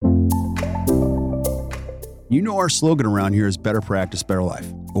You know our slogan around here is better practice, better life.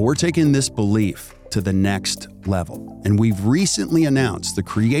 But we're taking this belief to the next level. And we've recently announced the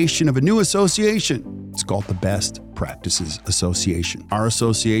creation of a new association. It's called the Best Practices Association. Our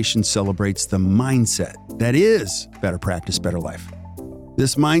association celebrates the mindset that is better practice, better life.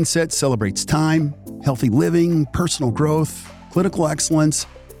 This mindset celebrates time, healthy living, personal growth, clinical excellence,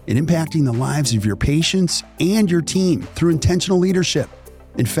 and impacting the lives of your patients and your team through intentional leadership.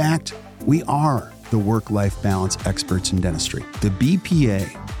 In fact, we are the work-life balance experts in dentistry. The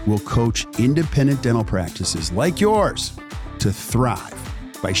BPA will coach independent dental practices like yours to thrive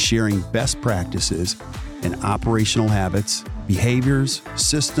by sharing best practices and operational habits, behaviors,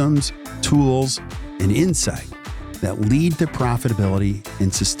 systems, tools, and insight that lead to profitability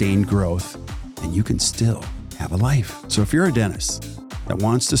and sustained growth, and you can still have a life. So if you're a dentist that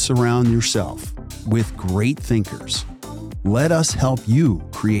wants to surround yourself with great thinkers, let us help you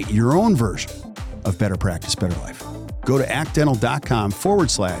create your own version of better practice, better life. Go to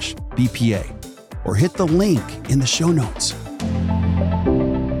actdental.com/BPA or hit the link in the show notes.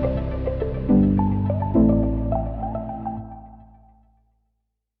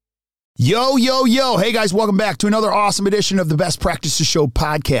 Yo, yo, yo. Hey guys, welcome back to another awesome edition of the Best Practices Show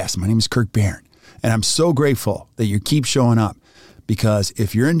podcast. My name is Kirk Barron, and I'm so grateful that you keep showing up, because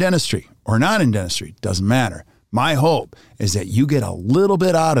if you're in dentistry or not in dentistry, doesn't matter. My hope is that you get a little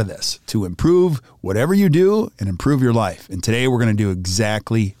bit out of this to improve whatever you do and improve your life. And today we're going to do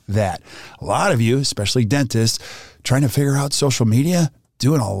exactly that. A lot of you, especially dentists, trying to figure out social media,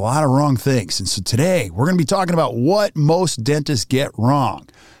 doing a lot of wrong things. And so today we're going to be talking about what most dentists get wrong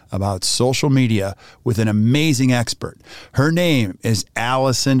about social media with an amazing expert. Her name is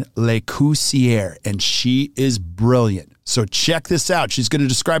Allison Lacoursiere, and she is brilliant. So check this out. She's going to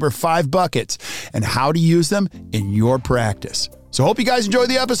describe her 5 buckets and how to use them in your practice. So hope you guys enjoy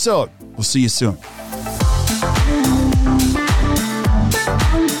the episode. We'll see you soon.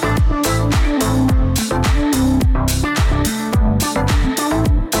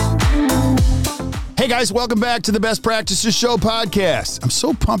 Hey guys, welcome back to the Best Practices Show podcast. I'm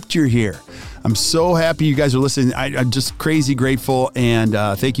so pumped you're here. I'm so happy you guys are listening. I'm just crazy grateful, and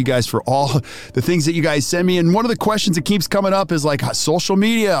thank you guys for all the things that you guys send me. And one of the questions that keeps coming up is like social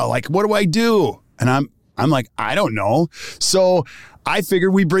media. Like, what do I do? And I'm like, I don't know. So I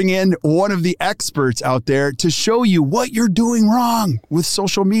figured we bring in one of the experts out there to show you what you're doing wrong with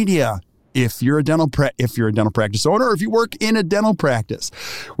social media. If you're a dental practice owner, or if you work in a dental practice,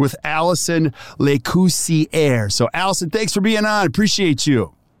 with Allison Lacoursiere. So Allison, thanks for being on. Appreciate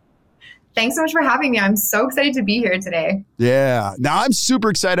you. Thanks so much for having me. I'm so excited to be here today. Yeah. Now I'm super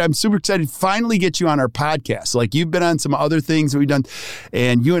excited. I'm super excited to finally get you on our podcast. Like, you've been on some other things that we've done,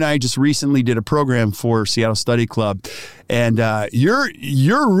 and you and I just recently did a program for Seattle Study Club. And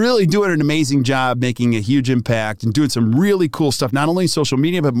you're really doing an amazing job, making a huge impact and doing some really cool stuff, not only social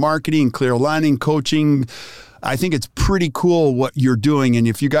media, but marketing, clear aligning, coaching. I think it's pretty cool what you're doing. And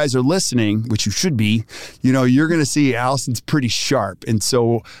if you guys are listening, which you should be, you're going to see Allison's pretty sharp. And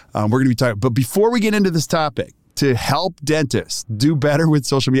so we're going to be talking. But before we get into this topic, to help dentists do better with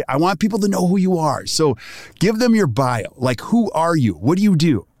social media, I want people to know who you are. So give them your bio. Like, who are you? What do you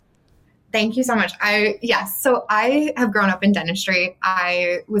do? Thank you so much. So I have grown up in dentistry.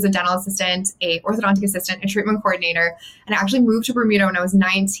 I was a dental assistant, a orthodontic assistant, a treatment coordinator, and I actually moved to Bermuda when I was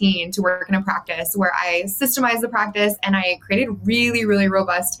 19 to work in a practice where I systemized the practice and I created really, really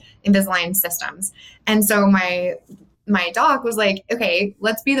robust Invisalign systems. And so my doc was like, okay,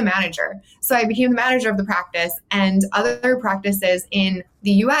 let's be the manager. So I became the manager of the practice, and other practices in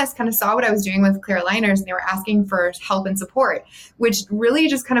the US kind of saw what I was doing with clear aligners, and they were asking for help and support, which really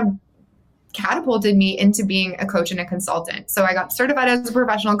just kind of catapulted me into being a coach and a consultant. So I got certified as a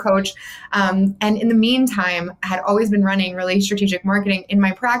professional coach. And in the meantime, I had always been running really strategic marketing in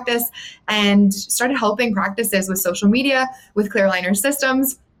my practice and started helping practices with social media, with clear aligner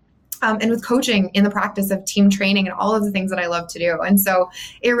systems, and with coaching in the practice of team training and all of the things that I love to do. And so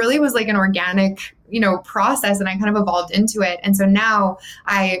it really was like an organic, process, and I kind of evolved into it. And so now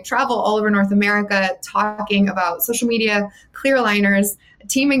I travel all over North America talking about social media, clear aligners,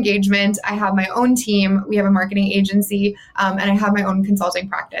 team engagement. I have my own team. We have a marketing agency, and I have my own consulting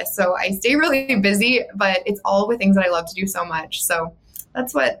practice. So I stay really busy, but it's all with things that I love to do so much. So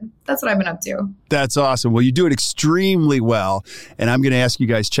that's what I've been up to. That's awesome. Well, you do it extremely well, and I'm going to ask you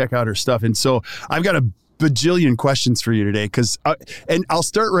guys check out her stuff. And so I've got a bajillion questions for you today, and I'll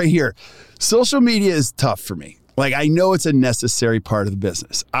start right here. Social media is tough for me. Like, I know it's a necessary part of the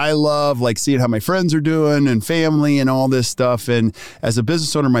business. I love like seeing how my friends are doing and family and all this stuff. And as a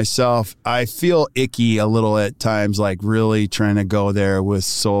business owner myself, I feel icky a little at times, like really trying to go there with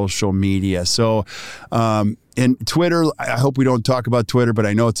social media. So, and Twitter, I hope we don't talk about Twitter, but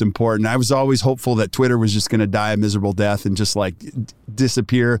I know it's important. I was always hopeful that Twitter was just going to die a miserable death and just like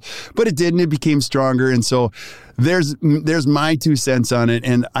disappear, but it didn't. It became stronger. And so there's my 2 cents on it.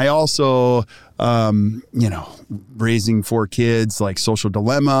 And I also, raising 4 kids, like social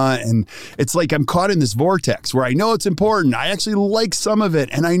dilemma. And it's like I'm caught in this vortex where I know it's important. I actually like some of it.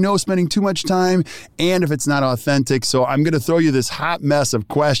 And I know spending too much time and if it's not authentic. So I'm going to throw you this hot mess of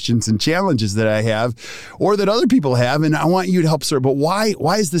questions and challenges that I have or that other people have. And I want you to help sort. But why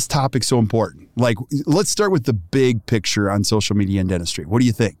is this topic so important? Like, let's start with the big picture on social media and dentistry. What do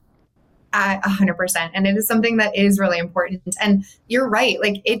you think? 100%. And it is something that is really important. And you're right.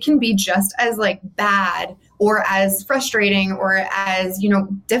 Like, it can be just as like bad or as frustrating or as,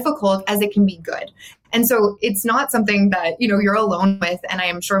 difficult as it can be good. And so it's not something that, you're alone with. And I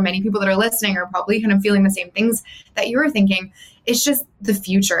am sure many people that are listening are probably kind of feeling the same things that you were thinking. It's just the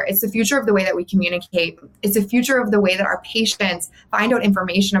future. It's the future of the way that we communicate. It's the future of the way that our patients find out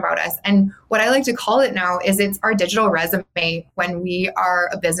information about us. And what I like to call it now is it's our digital resume when we are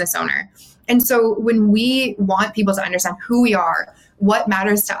a business owner. And so when we want people to understand who we are, what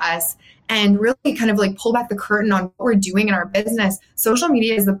matters to us, and really kind of like pull back the curtain on what we're doing in our business, social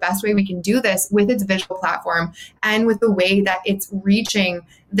media is the best way we can do this with its visual platform and with the way that it's reaching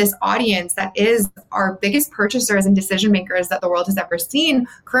this audience that is our biggest purchasers and decision makers that the world has ever seen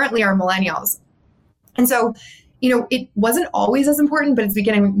currently are millennials. And so, it wasn't always as important, but it's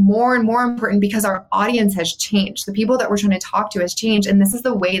becoming more and more important because our audience has changed. The people that we're trying to talk to has changed. And this is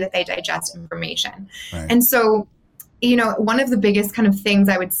the way that they digest information. Right. And so, one of the biggest kind of things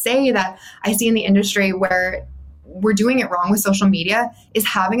I would say that I see in the industry where we're doing it wrong with social media is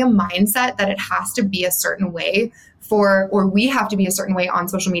having a mindset that it has to be a certain way or we have to be a certain way on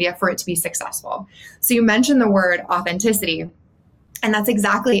social media for it to be successful. So you mentioned the word authenticity, and that's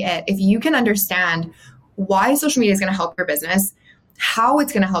exactly it. If you can understand why social media is going to help your business, how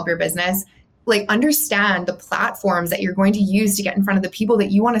it's going to help your business, like understand the platforms that you're going to use to get in front of the people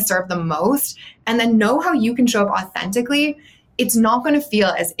that you want to serve the most, and then know how you can show up authentically, it's not going to feel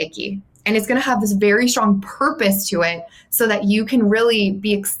as icky. And it's going to have this very strong purpose to it so that you can really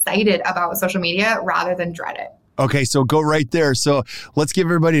be excited about social media rather than dread it. Okay, so go right there. So let's give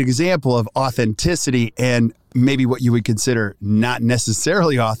everybody an example of authenticity and maybe what you would consider not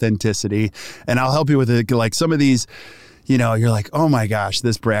necessarily authenticity. And I'll help you with it. Like some of these, you're like, oh my gosh,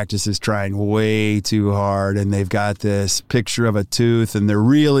 this practice is trying way too hard. And they've got this picture of a tooth and they're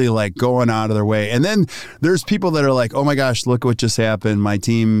really like going out of their way. And then there's people that are like, oh my gosh, look what just happened. My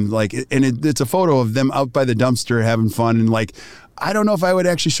team, like, and it's a photo of them out by the dumpster having fun. And like, I don't know if I would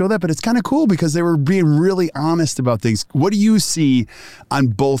actually show that, but it's kind of cool because they were being really honest about things. What do you see on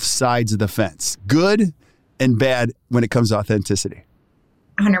both sides of the fence? Good and bad when it comes to authenticity?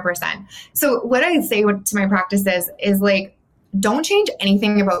 100%. So what I say to my practices is like, don't change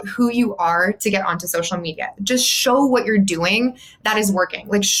anything about who you are to get onto social media. Just show what you're doing that is working.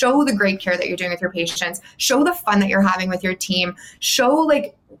 Like show the great care that you're doing with your patients, show the fun that you're having with your team, show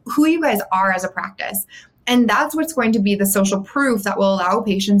like who you guys are as a practice. And that's what's going to be the social proof that will allow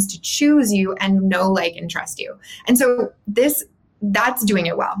patients to choose you and know, like, and trust you. And so that's doing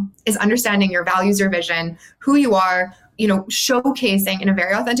it well, is understanding your values, your vision, who you are, showcasing in a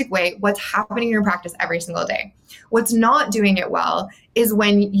very authentic way what's happening in your practice every single day. What's not doing it well is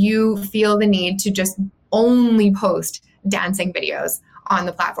when you feel the need to just only post dancing videos on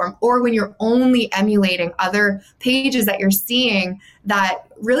the platform, or when you're only emulating other pages that you're seeing that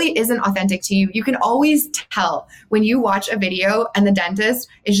really isn't authentic to you. You can always tell when you watch a video and the dentist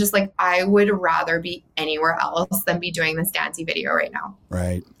is just like, I would rather be anywhere else than be doing this dancey video right now.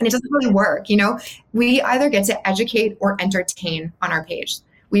 Right. And it doesn't really work. We either get to educate or entertain on our page.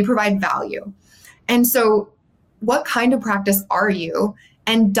 We provide value. And so what kind of practice are you?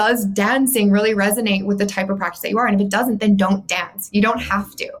 And does dancing really resonate with the type of practice that you are? And if it doesn't, then don't dance. You don't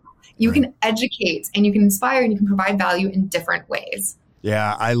have to. You can educate and you can inspire and you can provide value in different ways.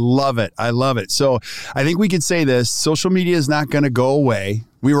 Yeah, I love it. I love it. So I think we could say this, social media is not going to go away.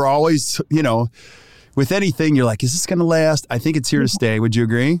 We were always, with anything, you're like, is this going to last? I think it's here to stay. Would you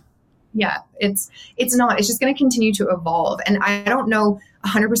agree? Yeah, it's not. It's just going to continue to evolve. And I don't know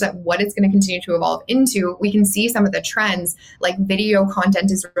 100% what it's going to continue to evolve into. We can see some of the trends, like video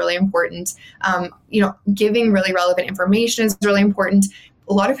content is really important. Giving really relevant information is really important.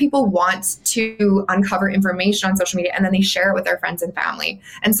 a lot of people want to uncover information on social media and then they share it with their friends and family.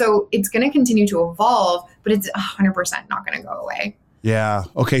 And so it's going to continue to evolve, but it's 100% not going to go away. Yeah.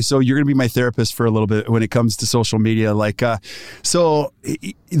 Okay. So you're going to be my therapist for a little bit when it comes to social media. So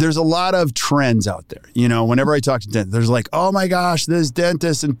there's a lot of trends out there. Whenever I talk to dentists, there's like, oh my gosh, this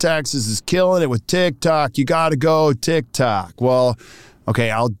dentist in Texas is killing it with TikTok. You got to go TikTok. Well,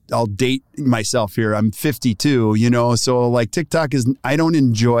 okay, I'll date myself here. I'm 52, so like TikTok I don't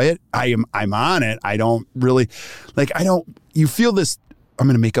enjoy it. I'm on it. I don't really you feel this, I'm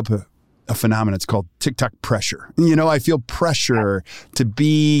going to make up a phenomenon. It's called TikTok pressure. I feel pressure to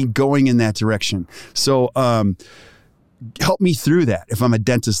be going in that direction. So, help me through that. If I'm a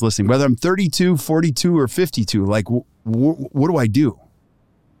dentist listening, whether I'm 32, 42 or 52, what do I do?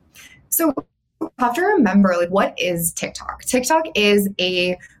 So you have to remember, what is TikTok? TikTok is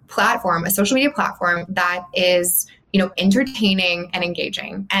a platform, a social media platform that is, entertaining and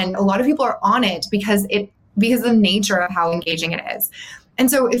engaging. And a lot of people are on it because of the nature of how engaging it is. And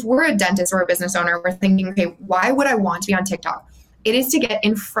so if we're a dentist or a business owner, we're thinking, okay, why would I want to be on TikTok? It is to get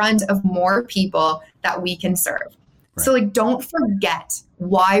in front of more people that we can serve. Right. So don't forget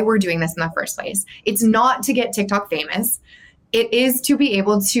why we're doing this in the first place. It's not to get TikTok famous. It is to be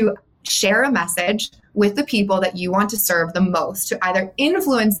able to share a message with the people that you want to serve the most, to either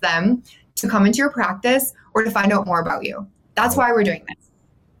influence them to come into your practice or to find out more about you. That's why we're doing this.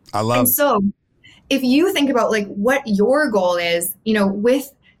 I love it. So if you think about what your goal is,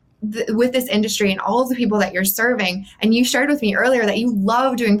 with this industry and all of the people that you're serving, and you shared with me earlier that you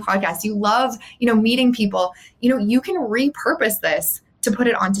love doing podcasts, you love, meeting people, you can repurpose this to put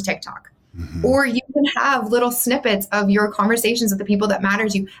it onto TikTok. Mm-hmm. Or you can have little snippets of your conversations with the people that matter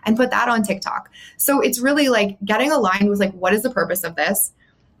to you and put that on TikTok. So it's really getting aligned with what is the purpose of this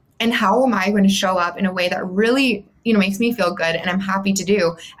and how am I going to show up in a way that really, makes me feel good and I'm happy to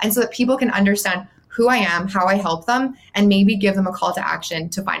do. And so that people can understand who I am, how I help them, and maybe give them a call to action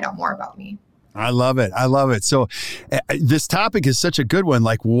to find out more about me. I love it. I love it. So this topic is such a good one,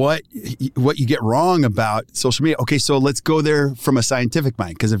 what you get wrong about social media. Okay, so let's go there from a scientific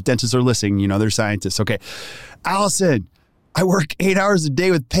mind, because if dentists are listening, they're scientists. Okay, Allison, I work 8 hours a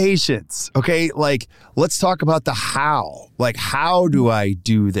day with patients. Okay, let's talk about the how. How do I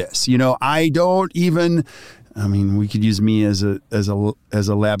do this? I don't even... we could use me as a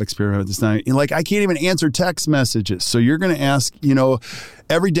lab experiment at this time. I can't even answer text messages. So you're going to ask,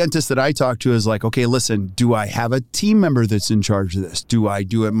 every dentist that I talk to is okay, listen, do I have a team member that's in charge of this? Do I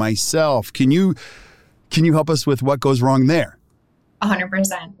do it myself? Can you help us with what goes wrong there?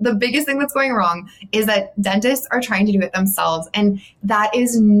 100%. The biggest thing that's going wrong is that dentists are trying to do it themselves, and that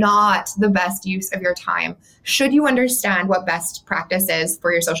is not the best use of your time. Should you understand what best practice is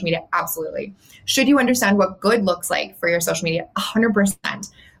for your social media? Absolutely. Should you understand what good looks like for your social media?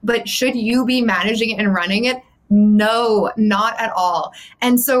 100%. But should you be managing it and running it? No, not at all.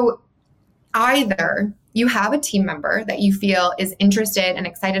 And so either you have a team member that you feel is interested and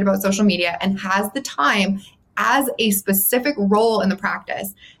excited about social media and has the time as a specific role in the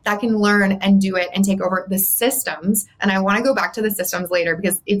practice that can learn and do it and take over the systems. And I want to go back to the systems later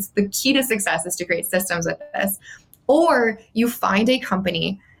because it's the key to success is to create systems with this. Or you find a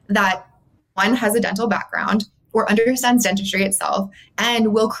company that one has a dental background or understands dentistry itself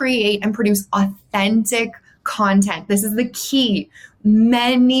and will create and produce authentic content. This is the key.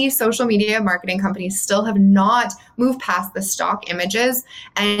 Many social media marketing companies still have not moved past the stock images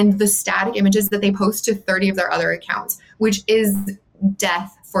and the static images that they post to 30 of their other accounts, which is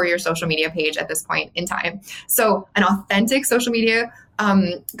death for your social media page at this point in time. So an authentic social media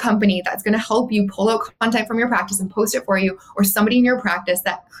company that's going to help you pull out content from your practice and post it for you, or somebody in your practice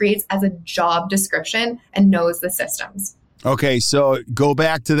that creates as a job description and knows the systems. Okay, so go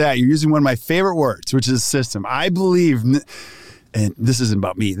back to that. You're using one of my favorite words, which is system. I believe, and this isn't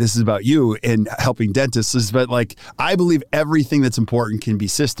about me, this is about you and helping dentists, but I believe everything that's important can be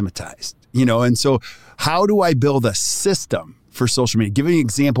systematized, and so how do I build a system for social media? Give me an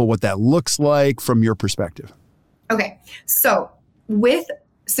example of what that looks like from your perspective. Okay, so with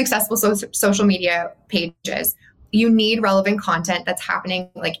successful social media pages, you need relevant content that's happening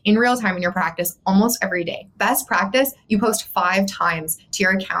in real time in your practice almost every day. Best practice, you post 5 times to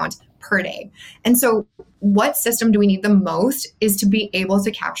your account per day. And so what system do we need the most is to be able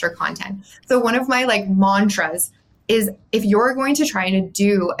to capture content. So one of my mantras is if you're going to try to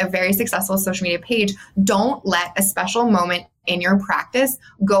do a very successful social media page, don't let a special moment in your practice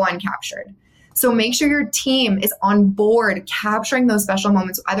go uncaptured. So make sure your team is on board capturing those special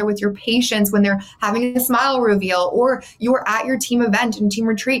moments, either with your patients when they're having a smile reveal, or you're at your team event and team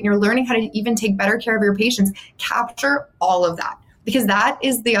retreat and you're learning how to even take better care of your patients. Capture all of that. because that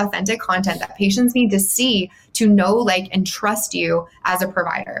is the authentic content that patients need to see to know, like, and trust you as a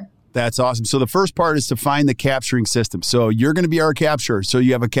provider. That's awesome. So the first part is to find the capturing system. So you're going to be our capturer. So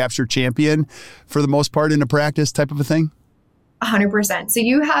you have a capture champion for the most part in a practice type of a thing? 100%. So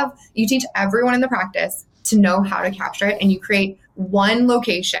you teach everyone in the practice to know how to capture it, and you create one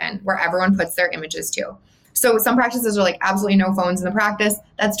location where everyone puts their images to. So some practices are like absolutely no phones in the practice.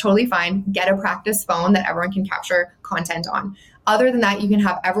 That's totally fine. Get a practice phone that everyone can capture content on. Other than that, you can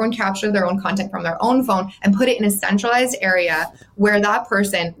have everyone capture their own content from their own phone and put it in a centralized area where that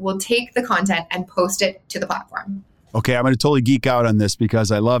person will take the content and post it to the platform. Okay, I'm going to totally geek out on this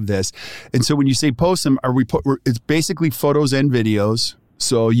because I love this. And so when you say post them, it's basically photos and videos.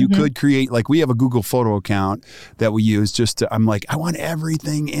 So you could create, like we have a Google photo account that we use I'm like, I want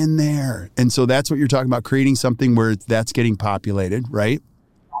everything in there. And so that's what you're talking about, creating something where that's getting populated, right?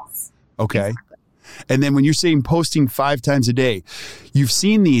 Yes. Okay. Exactly. And then when you're saying posting 5 times a day, you've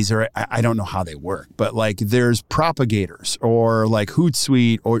seen these, or I don't know how they work, but like there's propagators or like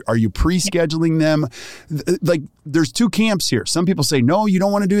Hootsuite, or are you pre-scheduling them? Like there's 2 camps here. Some people say, no, you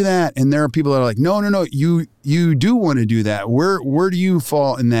don't want to do that. And there are people that are like, no, you do want to do that. Where do you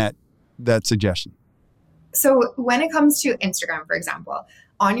fall in that suggestion? So when it comes to Instagram, for example,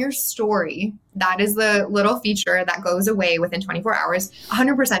 on your story, that is the little feature that goes away within 24 hours.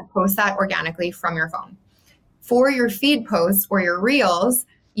 100% post that organically from your phone. For your feed posts or your reels,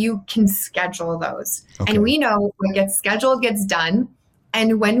 you can schedule those. Okay. And we know what gets scheduled gets done.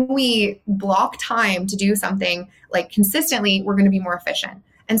 And when we block time to do something like consistently, we're going to be more efficient.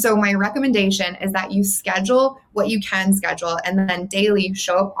 And so my recommendation is that you schedule what you can schedule and then daily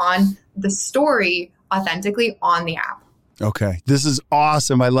show up on the story authentically on the app. Okay. This is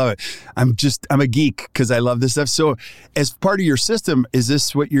awesome. I love it. I'm a geek because I love this stuff. So as part of your system, is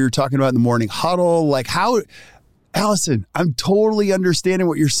this what you're talking about in the morning huddle? Like how, Allison, I'm totally understanding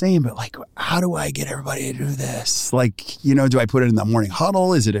what you're saying, but like, how do I get everybody to do this? Like, do I put it in the morning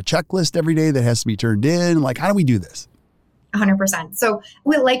huddle? Is it a checklist every day that has to be turned in? Like, how do we do this? 100%. So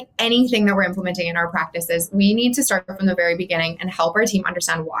with like anything that we're implementing in our practices, we need to start from the very beginning and help our team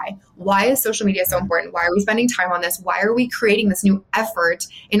understand why. Why is social media so important? Why are we spending time on this? Why are we creating this new effort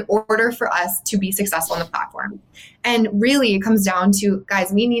in order for us to be successful on the platform? And really it comes down to,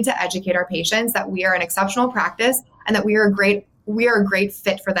 guys, we need to educate our patients that we are an exceptional practice and that we are a great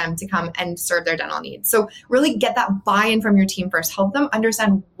fit for them to come and serve their dental needs. So really get that buy-in from your team first. Help them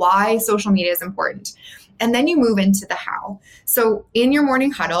understand why social media is important. And then you move into the how. So in your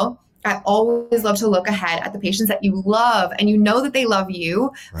morning huddle, I always love to look ahead at the patients that you love and you know that they love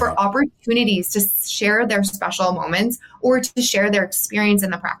you for opportunities to share their special moments or to share their experience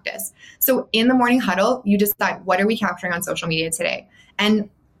in the practice. So in the morning huddle, you decide, what are we capturing on social media today? And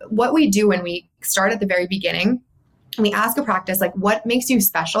what we do when we start at the very beginning, we ask a practice, like, what makes you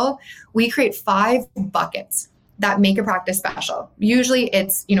special? We create 5 buckets that make a practice special. Usually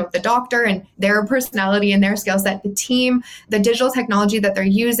it's, the doctor and their personality and their skill set, the team, the digital technology that they're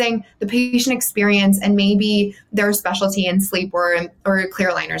using, the patient experience, and maybe their specialty in sleep or clear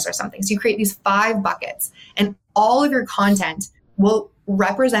aligners or something. So you create these 5 buckets and all of your content will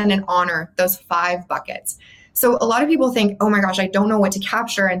represent and honor those 5 buckets. So a lot of people think, oh my gosh, I don't know what to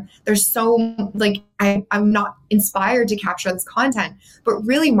capture. And there's I'm not inspired to capture this content. But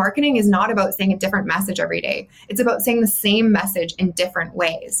really, marketing is not about saying a different message every day. It's about saying the same message in different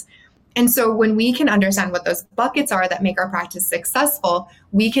ways. And so when we can understand what those buckets are that make our practice successful,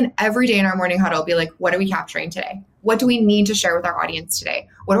 we can every day in our morning huddle be like, what are we capturing today? What do we need to share with our audience today?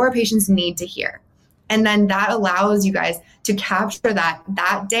 What do our patients need to hear? And then that allows you guys to capture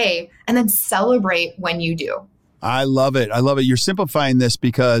that day and then celebrate when you do. I love it. You're simplifying this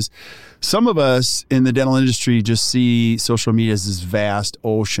because some of us in the dental industry just see social media as this vast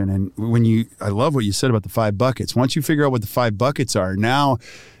ocean. And I love what you said about the 5 buckets. Once you figure out what the 5 buckets are, now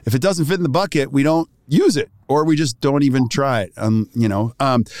if it doesn't fit in the bucket, we don't use it or we just don't even try it.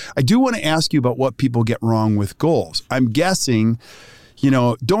 I do want to ask you about what people get wrong with goals. I'm guessing,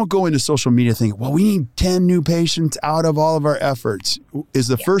 don't go into social media thinking, well, we need 10 new patients out of all of our efforts. Is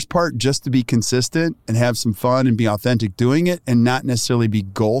the first part just to be consistent and have some fun and be authentic doing it and not necessarily be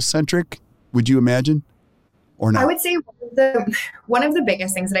goal-centric, would you imagine? Or not? I would say one of the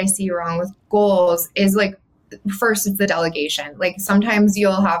biggest things that I see wrong with goals is first, it's the delegation. Like sometimes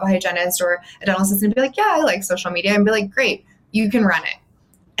you'll have a hygienist or a dental assistant be like, yeah, I like social media, and be like, great, you can run it.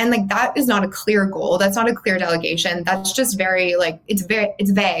 And that is not a clear goal. That's not a clear delegation. That's just very it's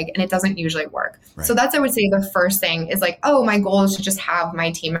vague and it doesn't usually work. Right. So that's, I would say, the first thing is my goal is to just have my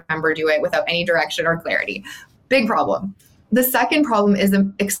team member do it without any direction or clarity. Big problem. The second problem is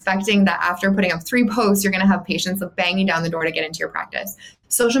expecting that after putting up 3 posts, you're going to have patients banging down the door to get into your practice.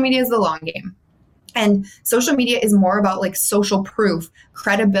 Social media is the long game. And social media is more about like social proof,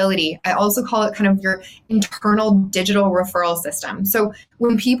 credibility. I also call it kind of your internal digital referral system. So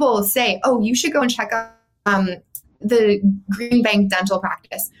when people say, oh, you should go and check out the Green Bank dental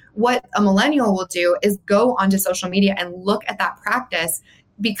practice, what a millennial will do is go onto social media and look at that practice.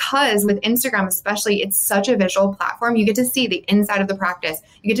 Because with Instagram especially, it's such a visual platform. You get to see the inside of the practice.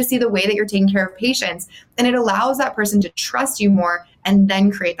 You get to see the way that you're taking care of patients. And it allows that person to trust you more and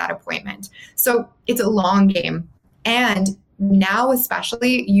then create that appointment. So it's a long game. And now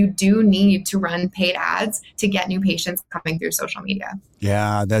especially, you do need to run paid ads to get new patients coming through social media.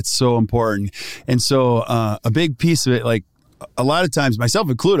 Yeah, that's so important. And so a big piece of it, like a lot of times, myself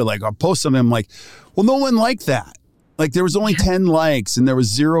included, like I'll post something, I'm like, well, no one liked that. Like there was only 10 likes and there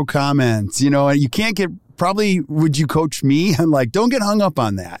was 0 comments, and you can't get, probably, would you coach me? And like, don't get hung up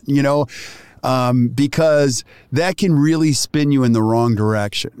on that, because that can really spin you in the wrong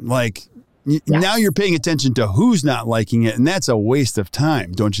direction. Like now you're paying attention to who's not liking it. And that's a waste of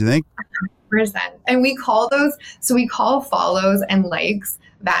time. Don't you think? 100%. And we call follows and likes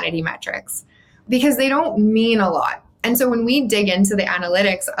vanity metrics because they don't mean a lot. And so when we dig into the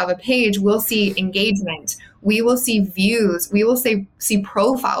analytics of a page, we'll see engagement, we will see views, we will see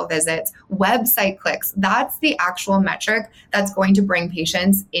profile visits, website clicks. That's the actual metric that's going to bring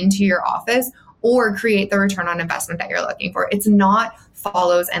patients into your office or create the return on investment that you're looking for. It's not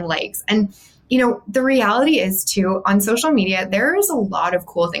follows and likes. And the reality is too, on social media, there's a lot of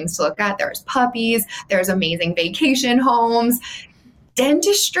cool things to look at. There's puppies, there's amazing vacation homes.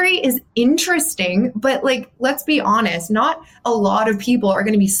 Dentistry is interesting, but let's be honest, not a lot of people are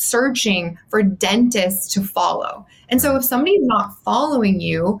going to be searching for dentists to follow. And so if somebody's not following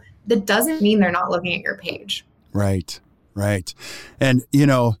you, that doesn't mean they're not looking at your page. Right. And,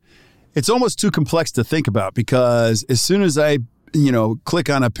 it's almost too complex to think about because as soon as I click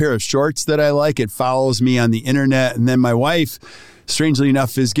on a pair of shorts that I like, it follows me on the internet. And then my wife, strangely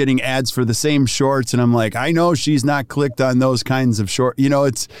enough, is getting ads for the same shorts. And I'm like, I know she's not clicked on those kinds of shorts.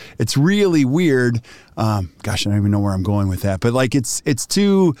 It's really weird. Gosh, I don't even know where I'm going with that. But it's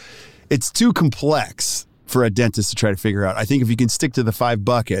too complex for a dentist to try to figure out. I think if you can stick to the 5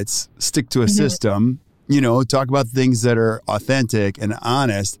 buckets, stick to a system, talk about things that are authentic and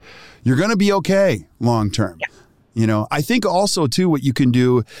honest, you're going to be okay long term. Yeah. I think also too, what you can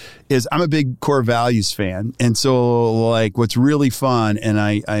do is I'm a big core values fan. And so what's really fun. And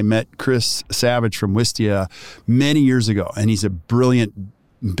I met Chris Savage from Wistia many years ago, and he's a brilliant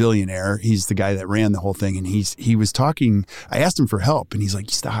billionaire. He's the guy that ran the whole thing. And he was talking, I asked him for help and he's like,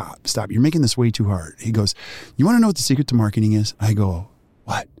 stop. You're making this way too hard. He goes, you want to know what the secret to marketing is? I go,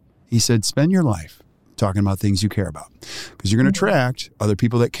 what? He said, spend your life talking about things you care about, because you're going to attract other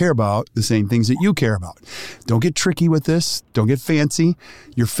people that care about the same things that you care about. Don't get tricky with this. Don't get fancy.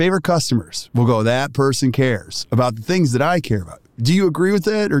 Your favorite customers will go, that person cares about the things that I care about. Do you agree with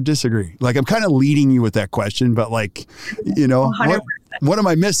that or disagree? I'm kind of leading you with that question, but what am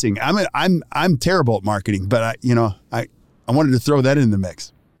I missing? I'm terrible at marketing, but I wanted to throw that in the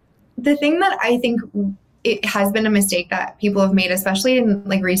mix. The thing that I think it has been a mistake that people have made, especially in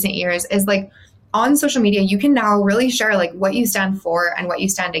recent years, is on social media, you can now really share what you stand for and what you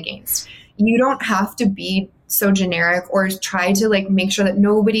stand against. You don't have to be so generic or try to make sure that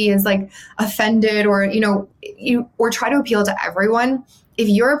nobody is offended or, or try to appeal to everyone. If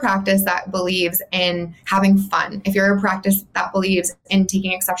you're a practice that believes in having fun, if you're a practice that believes in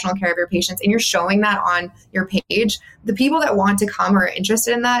taking exceptional care of your patients and you're showing that on your page, the people that want to come or are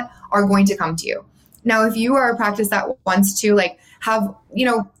interested in that are going to come to you. Now, if you are a practice that wants to have,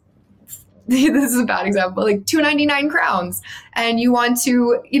 this is a bad example, $2.99 crowns, and you want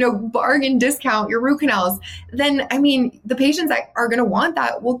to, bargain discount your root canals, then, the patients that are going to want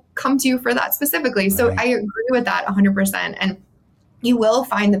that will come to you for that specifically. So I agree with that 100%. And you will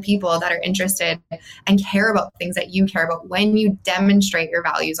find the people that are interested and care about things that you care about when you demonstrate your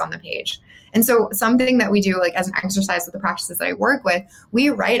values on the page. And so something that we do as an exercise with the practices that I work with, we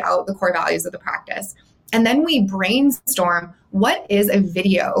write out the core values of the practice. And then we brainstorm what is a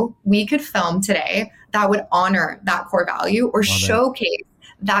video we could film today that would honor that core value or showcase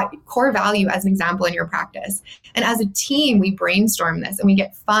that core value as an example in your practice. And as a team, we brainstorm this and we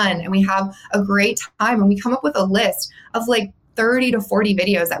get fun and we have a great time and we come up with a list of 30 to 40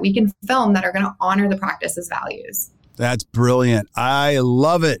 videos that we can film that are going to honor the practice's values. That's brilliant. I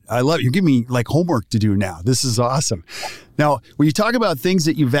love it. You're giving me homework to do now. This is awesome. Now, when you talk about things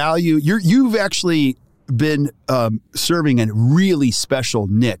that you value, you've actually been serving a really special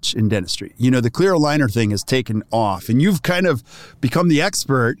niche in dentistry. You know, the clear aligner thing has taken off, and you've kind of become the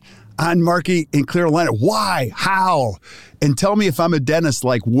expert on marketing in clear aligner. Why? How? And tell me, if I'm a dentist,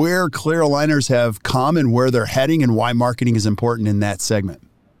 like where clear aligners have come and where they're heading and why marketing is important in that segment.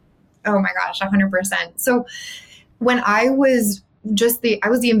 Oh my gosh, 100%. So when I was the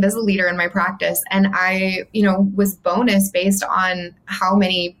Invisalign leader in my practice, and I, was bonus based on how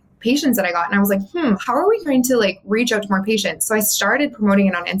many patients that I got. And I was like, how are we going to like reach out to more patients? So I started promoting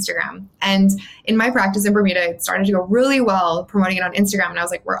it on Instagram. And in my practice in Bermuda, it started to go really well promoting it on Instagram. And I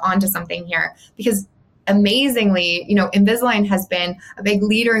was like, we're onto something here, because amazingly, Invisalign has been a big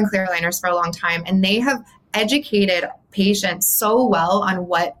leader in clear aligners for a long time, and they have educated patients so well on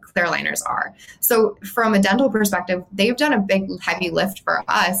what clear aligners are. So from a dental perspective, they've done a big heavy lift for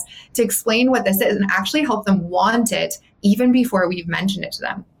us to explain what this is and actually help them want it even before we've mentioned it to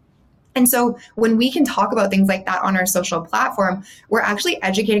them. And so when we can talk about things like that on our social platform, we're actually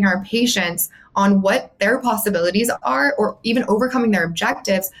educating our patients on what their possibilities are, or even overcoming their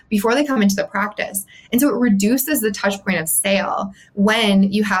objectives before they come into the practice. And so it reduces the touch point of sale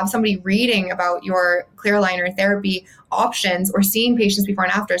when you have somebody reading about your clear aligner therapy options or seeing patients before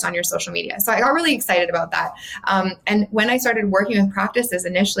and afters on your social media. So I got really excited about that. And when I started working with practices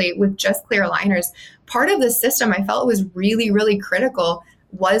initially with just clear aligners, part of the system I felt was really, really critical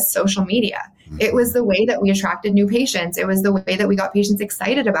was social media. It was the way that we attracted new patients. It was the way that we got patients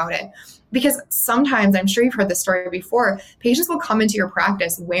excited about it. Because sometimes, I'm sure you've heard this story before, patients will come into your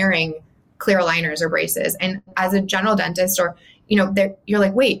practice wearing clear aligners or braces. And as a general dentist, or, you're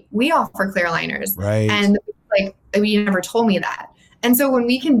like, wait, we offer clear aligners. Right. And like, you never told me that. And so when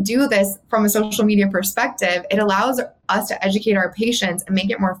we can do this from a social media perspective, it allows us to educate our patients and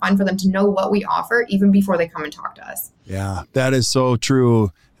make it more fun for them to know what we offer even before they come and talk to us. Yeah, that is so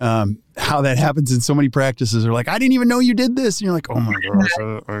true. How that happens in so many practices are like, I didn't even know you did this. And you're like, oh my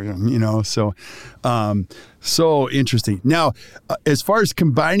gosh, so interesting. Now, as far as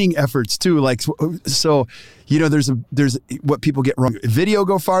combining efforts too, like, so, there's what people get wrong. Video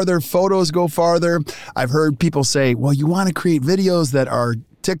go farther, photos go farther. I've heard people say, well, you want to create videos that are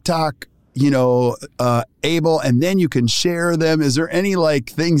TikTok, able, and then you can share them. Is there any like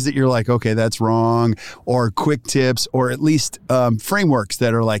things that you're like, okay, that's wrong, or quick tips, or at least frameworks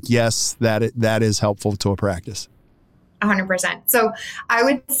that are like, yes, that is helpful to a practice? 100%. So I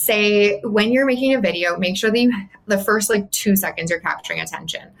would say when you're making a video, make sure that the first 2 seconds you're capturing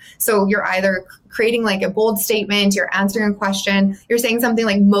attention. So you're either creating like a bold statement, you're answering a question, you're saying something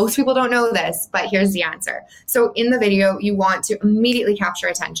like, most people don't know this, but here's the answer. So in the video, you want to immediately capture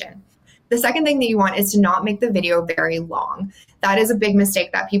attention. The second thing that you want is to not make the video very long. That is a big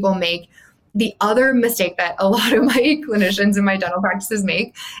mistake that people make. The other mistake that a lot of my clinicians in my dental practices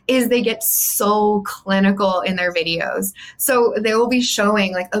make is they get so clinical in their videos. So they will be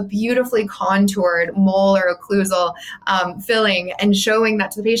showing like a beautifully contoured mole or occlusal filling and showing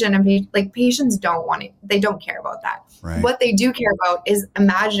that to the patient. And patients don't want it. They don't care about that. Right. What they do care about is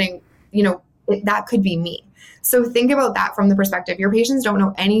imagining, that could be me. So think about that from the perspective. Your patients don't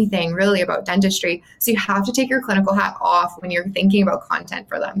know anything really about dentistry. So you have to take your clinical hat off when you're thinking about content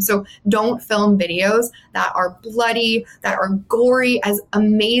for them. So don't film videos that are bloody, that are gory. As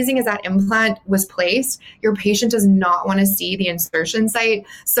amazing as that implant was placed, your patient does not want to see the insertion site.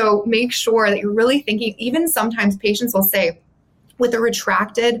 So make sure that you're really thinking. Even sometimes patients will say, with the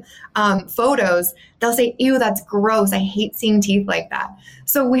retracted photos, they'll say, ew, that's gross. I hate seeing teeth like that.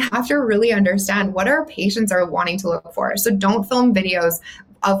 So we have to really understand what our patients are wanting to look for. So don't film videos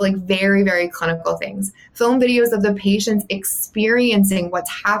of like very, very clinical things. Film videos of the patients experiencing what's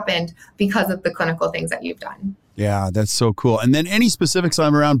happened because of the clinical things that you've done. Yeah, that's so cool. And then any specifics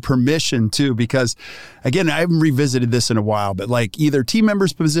around permission too, because again, I haven't revisited this in a while, but like either team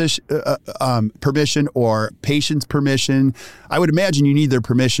members' permission or patients' permission. I would imagine you need their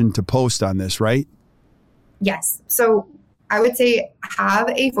permission to post on this, right? Yes. So I would say have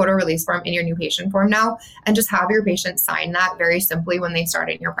a photo release form in your new patient form now, and just have your patient sign that very simply when they start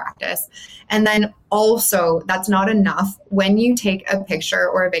in your practice. And then also, that's not enough. When you take a picture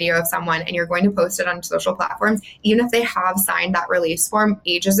or a video of someone and you're going to post it on social platforms, even if they have signed that release form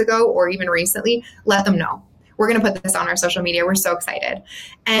ages ago or even recently, let them know. We're going to put this on our social media. We're so excited.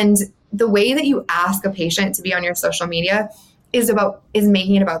 And the way that you ask a patient to be on your social media is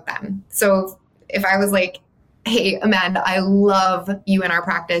making it about them. So if I was like, hey, Amanda, I love you in our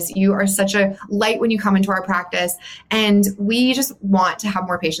practice. You are such a light when you come into our practice, and we just want to have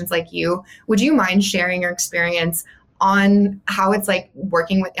more patients like you. Would you mind sharing your experience on how it's like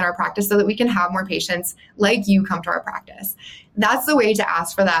working in our practice so that we can have more patients like you come to our practice? that's the way to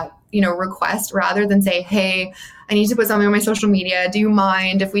ask for that, request, rather than say, hey, I need to put something on my social media. Do you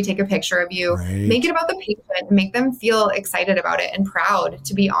mind if we take a picture of you? Right. Make it about the patient, make them feel excited about it and proud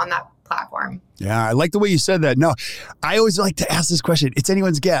to be on that platform. Yeah, I like the way you said that. No, I always like to ask this question. It's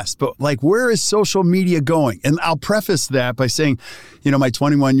anyone's guess, but like, where is social media going? And I'll preface that by saying, my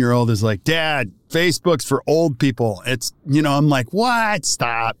 21-year-old is like, Dad, Facebook's for old people. It's, I'm like, what?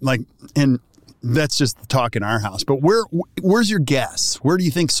 Stop. Like, and that's just the talk in our house. But where's your guess? Where do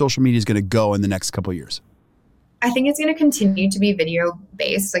you think social media is going to go in the next couple of years? I think it's going to continue to be video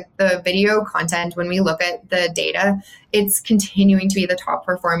based. Like the video content, when we look at the data, it's continuing to be the top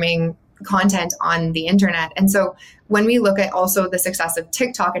performing content on the internet. And so when we look at also the success of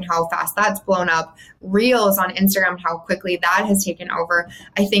TikTok and how fast that's blown up, Reels on Instagram, how quickly that has taken over,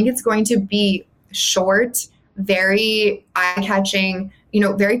 I think it's going to be short, very eye-catching,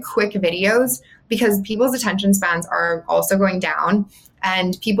 very quick videos, because people's attention spans are also going down.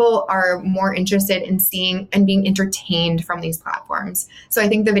 And people are more interested in seeing and being entertained from these platforms. So I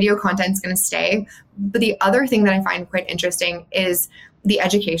think the video content is going to stay. But the other thing that I find quite interesting is the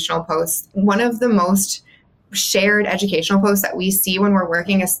educational posts. One of the most shared educational posts that we see when we're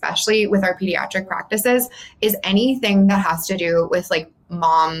working, especially with our pediatric practices, is anything that has to do with like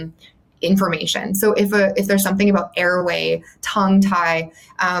mom information. So if there's something about airway, tongue tie,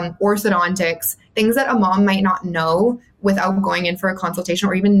 orthodontics, things that a mom might not know without going in for a consultation,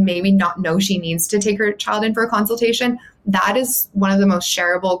 or even maybe not know she needs to take her child in for a consultation, that is one of the most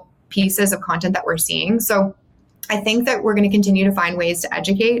shareable pieces of content that we're seeing. So I think that we're going to continue to find ways to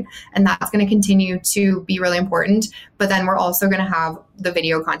educate, and that's going to continue to be really important. But then we're also going to have the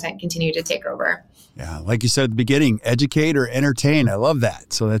video content continue to take over. Yeah, like you said at the beginning, educate or entertain. I love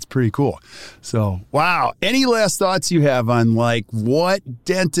that. So that's pretty cool. So, wow. Any last thoughts you have on like what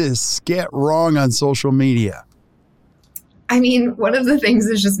dentists get wrong on social media? I mean, one of the things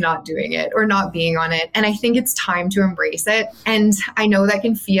is just not doing it or not being on it. And I think it's time to embrace it. And I know that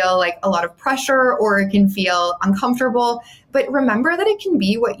can feel like a lot of pressure or it can feel uncomfortable, but remember that it can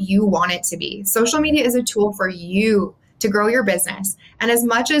be what you want it to be. Social media is a tool for you to grow your business. And as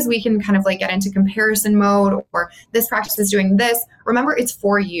much as we can kind of like get into comparison mode or this practice is doing this, remember it's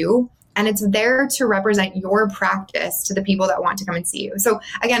for you. And it's there to represent your practice to the people that want to come and see you. So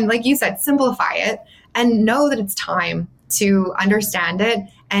again, like you said, simplify it and know that it's time to understand it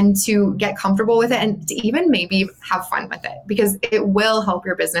and to get comfortable with it and to even maybe have fun with it, because it will help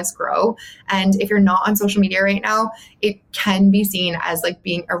your business grow. And if you're not on social media right now, it can be seen as like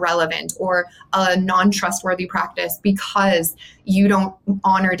being irrelevant or a non-trustworthy practice because you don't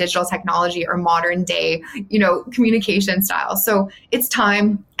honor digital technology or modern day, communication style. So it's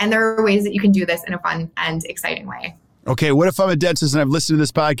time, and there are ways that you can do this in a fun and exciting way. Okay, what if I'm a dentist and I've listened to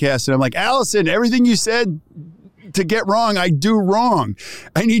this podcast and I'm like, Allison, everything you said to get wrong, I do wrong.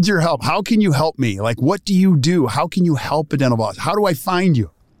 I need your help. How can you help me? Like, what do you do? How can you help a dental boss? How do I find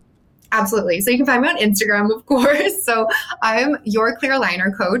you? Absolutely. So you can find me on Instagram, of course. So I'm Your Clear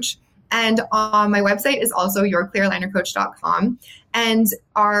Aligner Coach. And my website is also yourclearalinercoach.com. And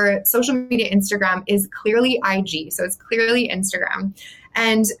our social media Instagram is Clearly IG. So it's Clearly Instagram.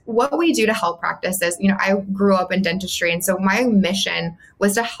 And what we do to help practices, I grew up in dentistry. And so my mission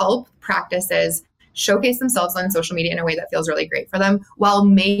was to help practices showcase themselves on social media in a way that feels really great for them while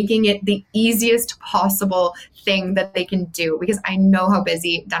making it the easiest possible thing that they can do, because I know how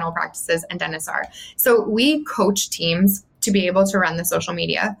busy dental practices and dentists are. So we coach teams to be able to run the social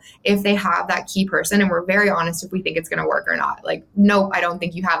media if they have that key person. And we're very honest if we think it's going to work or not. Like, nope, I don't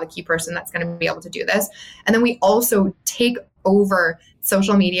think you have a key person that's going to be able to do this. And then we also take over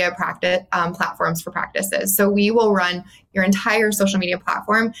social media practice platforms for practices. So we will run your entire social media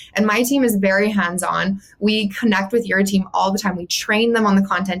platform. And my team is very hands-on. We connect with your team all the time. We train them on the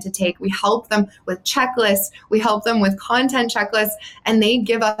content to take. We help them with checklists. We help them with content checklists. And they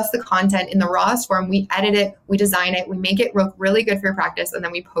give us the content in the rawest form. We edit it. We design it. We make it look really good for your practice. And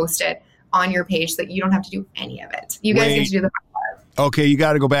then we post it on your page so that you don't have to do any of it. You guys get to do the part. Okay, you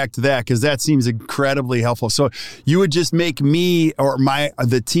got to go back to that because that seems incredibly helpful. So you would just make me or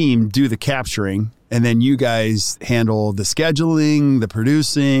the team do the capturing, and then you guys handle the scheduling, the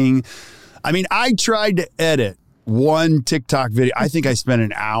producing. I mean, I tried to edit one TikTok video. I think I spent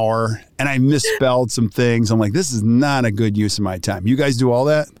an hour, and I misspelled some things. I'm like, this is not a good use of my time. You guys do all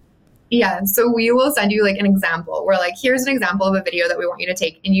that? Yeah, so we will send you like an example. We're like, here's an example of a video that we want you to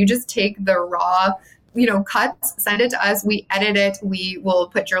take, and you just take the raw cuts, send it to us. We edit it. We will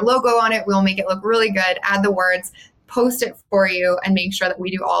put your logo on it. We'll make it look really good, add the words, post it for you, and make sure that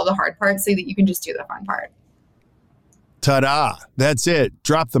we do all the hard parts so that you can just do the fun part. Ta-da. That's it.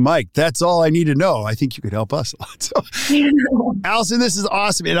 Drop the mic. That's all I need to know. I think you could help us a lot. So, Allison, this is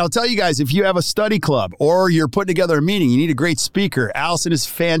awesome. And I'll tell you guys, if you have a study club or you're putting together a meeting, you need a great speaker. Allison is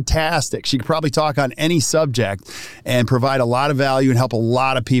fantastic. She could probably talk on any subject and provide a lot of value and help a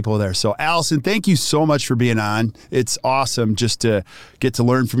lot of people there. So, Allison, thank you so much for being on. It's awesome just to get to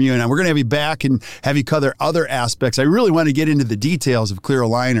learn from you. And we're going to have you back and have you cover other aspects. I really want to get into the details of clear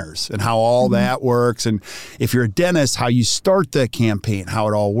aligners and how all that works. And if you're a dentist, how you start the campaign, how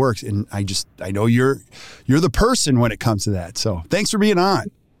it all works. And I know you're the person when it comes to that. So thanks for being on.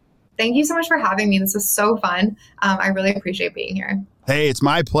 Thank you so much for having me. This was so fun. I really appreciate being here. Hey, it's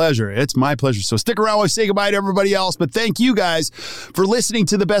my pleasure. It's my pleasure. So stick around while I say goodbye to everybody else. But thank you guys for listening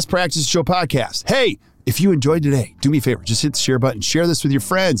to the Best Practices Show podcast. Hey, if you enjoyed today, do me a favor. Just hit the share button. Share this with your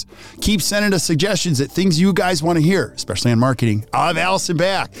friends. Keep sending us suggestions at things you guys want to hear, especially on marketing. I'll have Allison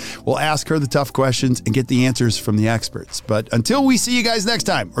back. We'll ask her the tough questions and get the answers from the experts. But until we see you guys next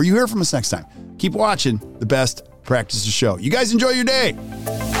time, or you hear from us next time, keep watching the Best Practices Show. You guys enjoy your day.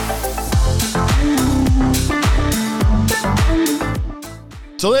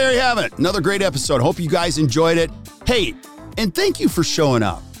 So there you have it. Another great episode. Hope you guys enjoyed it. Hey, and thank you for showing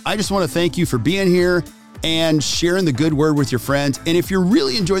up. I just want to thank you for being here and sharing the good word with your friends. And if you're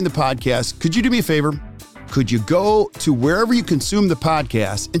really enjoying the podcast, could you do me a favor? Could you go to wherever you consume the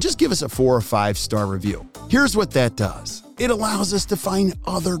podcast and just give us a 4 or 5 star review? Here's what that does. It allows us to find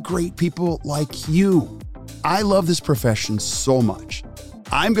other great people like you. I love this profession so much.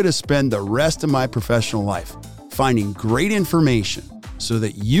 I'm going to spend the rest of my professional life finding great information so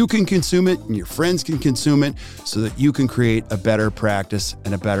that you can consume it and your friends can consume it so that you can create a better practice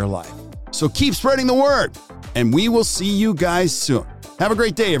and a better life. So keep spreading the word, and we will see you guys soon. Have a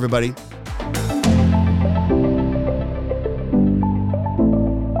great day, everybody.